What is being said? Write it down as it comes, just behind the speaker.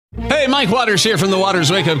Hey, Mike Waters here from the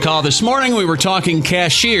Waters Wake Up Call. This morning we were talking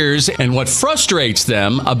cashiers and what frustrates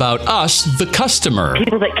them about us, the customer.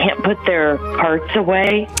 People that can't put their carts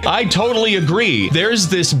away. I totally agree. There's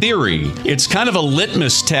this theory. It's kind of a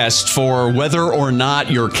litmus test for whether or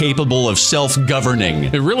not you're capable of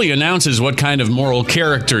self-governing. It really announces what kind of moral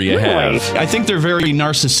character you have. I think they're very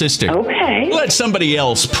narcissistic. Okay. Let somebody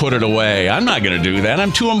else put it away. I'm not going to do that.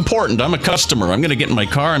 I'm too important. I'm a customer. I'm going to get in my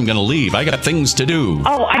car. I'm going to leave. I got things to do.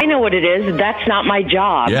 Oh, I know what it is. That's not my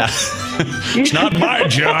job. Yeah. It's not my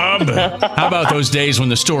job. How about those days when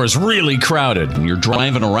the store is really crowded and you're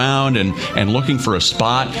driving around and looking for a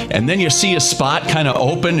spot, and then you see a spot kind of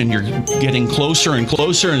open and you're getting closer and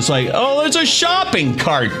closer, and it's like, oh, there's a shopping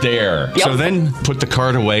cart there. Yep. So then put the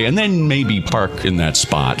cart away and then maybe park in that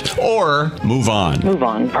spot or move on. Move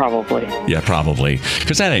on, probably. Yeah, probably.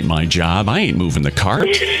 Because that ain't my job. I ain't moving the cart.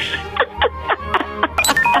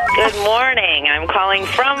 Good morning. I'm calling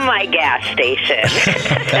from my gas station.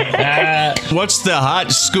 What's the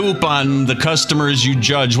hot scoop on the customers you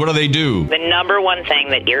judge? What do they do? The number one thing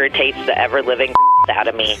that irritates the ever-living out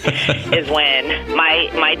of me is when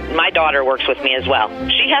my daughter works with me as well.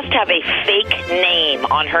 She has to have a fake name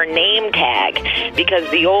on her name tag because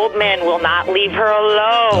the old men will not leave her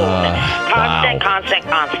alone. Constant.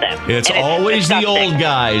 It's always the old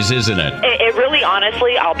guys, isn't it? It really,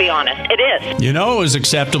 honestly, I'll be honest, it is. You know, it was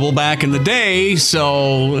acceptable back in the day,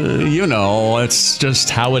 so, it's just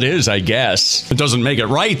how it is, I guess. It doesn't make it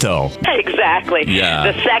right, though. Exactly.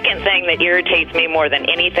 Yeah. The second thing that irritates me more than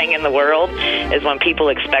anything in the world is when people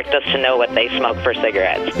expect us to know what they smoke for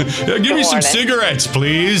cigarettes. Give me some cigarettes,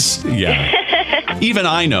 please. Yeah. Even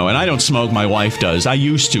I know, and I don't smoke. My wife does. I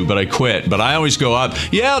used to, but I quit. But I always go up.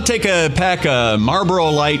 Yeah, I'll take a pack of Marlboro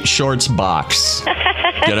Light Shorts box.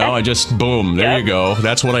 I just, boom, there you go.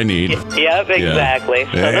 That's what I need. Yep, exactly. Yeah.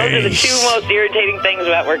 So those are the two most irritating things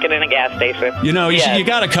about working in a gas station. You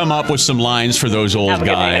got to come up with some lines for those old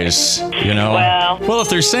guys. Well, if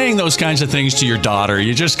they're saying those kinds of things to your daughter,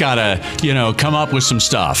 you just got to, come up with some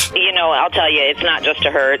stuff. I'll tell you, it's not just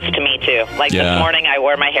to her, it's to me too. Like this morning, I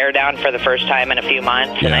wore my hair down for the first time in a few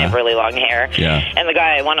months, and I have really long hair. Yeah. And the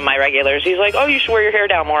guy, one of my regulars, he's like, oh, you should wear your hair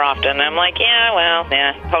down more often. And I'm like,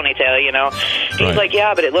 ponytail, He's like,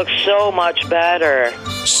 yeah, but it looks so much better.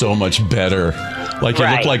 So much better. Like you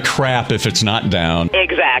look like crap if it's not down.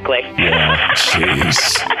 Exactly. Yeah, jeez.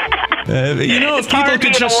 If people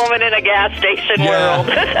could just a woman in a gas station world.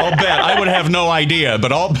 I'll bet. I would have no idea,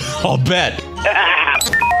 but I'll bet.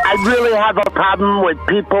 I really have a problem with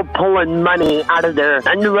people pulling money out of their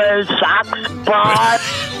underwear, socks, bras.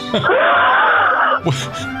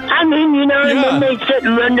 I mean, and then they sit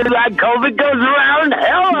and wonder like COVID goes around.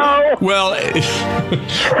 Hello. Well,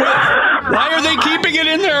 why are they keeping it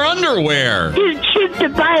in their underwear? It's cheap to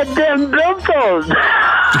buy a damn billfold.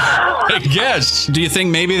 I guess. Do you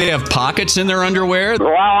think maybe they have pockets in their underwear?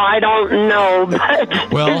 Well, I don't know,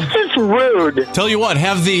 but it's just rude. Tell you what,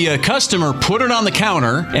 have the customer put it on the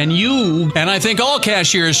counter, and I think all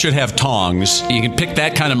cashiers should have tongs. You can pick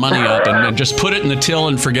that kind of money up and just put it in the till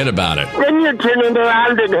and forget about it. Then you're turning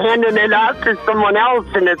around and handing it off to someone else,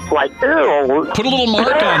 and it's like, ew. Put a little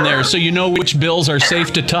mark on there so you know which bills are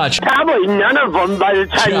safe to touch. Probably none of them by the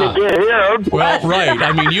time they get here. Well, right.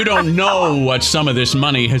 I mean, you don't know what some of this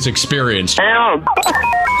money has experienced.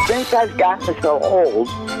 Since I've gotten so old,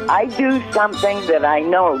 I do something that I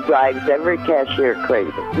know drives every cashier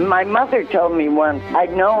crazy. My mother told me once, I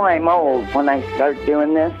know I'm old when I start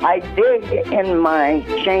doing this. I dig in my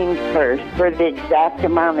change purse for the exact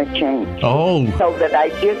amount of change. Oh. So that I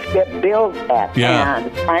just get bills back. Yeah.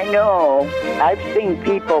 And I know I've seen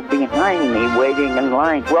people behind me waiting in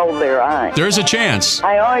line roll their eyes. There's a chance.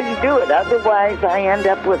 I always do it. Otherwise, I end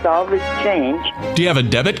up with all this change. Do you have a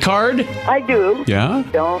debit card? I do. Yeah?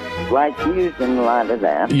 Don't like using a lot of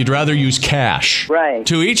that. You'd rather use cash. Right.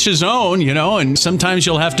 To each his own, and sometimes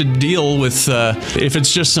you'll have to deal with, if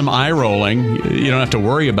it's just some eye rolling, you don't have to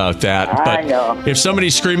worry about that. I know. If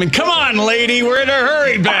somebody's screaming, come on, lady, we're in a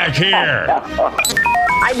hurry back here.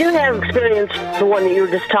 I do have experience, the one that you were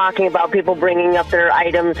just talking about, people bringing up their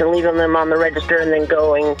items and leaving them on the register and then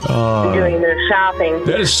going and doing their shopping.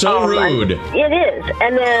 That is so rude. It is.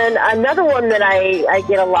 And then another one that I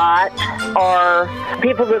get a lot are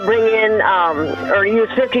people that bring in or use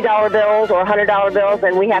 $50 bills or $100 bills,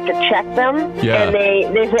 and we have to check them. Yeah. And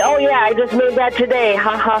they say, oh, yeah, I just made that today.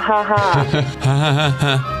 Ha, ha, ha, ha.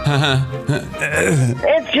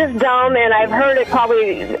 It's just dumb, and I've heard it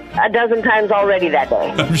probably a dozen times already that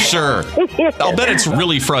day. I'm sure. I'll bet it's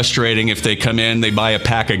really frustrating if they come in, they buy a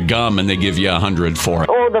pack of gum, and they give you $100 for it.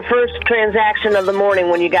 Or the first transaction of the morning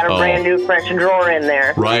when you got a brand new fresh drawer in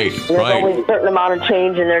there. Right, There's only a certain amount of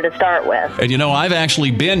change in there to start with. And I've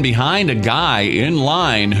actually been behind a guy in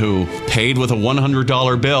line who paid with a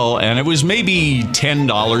 $100 bill, and it was maybe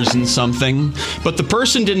 $10 and something, but the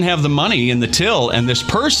person didn't have the money in the till, and this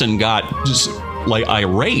person got just like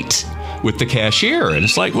irate with the cashier. And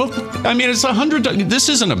it's like, well, I mean, it's $100. This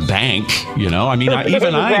isn't a bank, even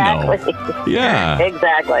Exactly. I know. Yeah.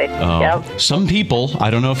 Exactly. Yep. Some people,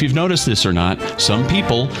 I don't know if you've noticed this or not, some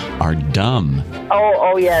people are dumb.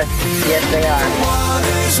 Oh, yes. Yes, they are.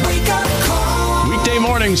 Weekday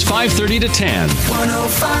mornings, 5:30 to 10.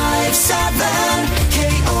 105.7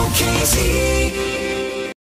 KOKZ.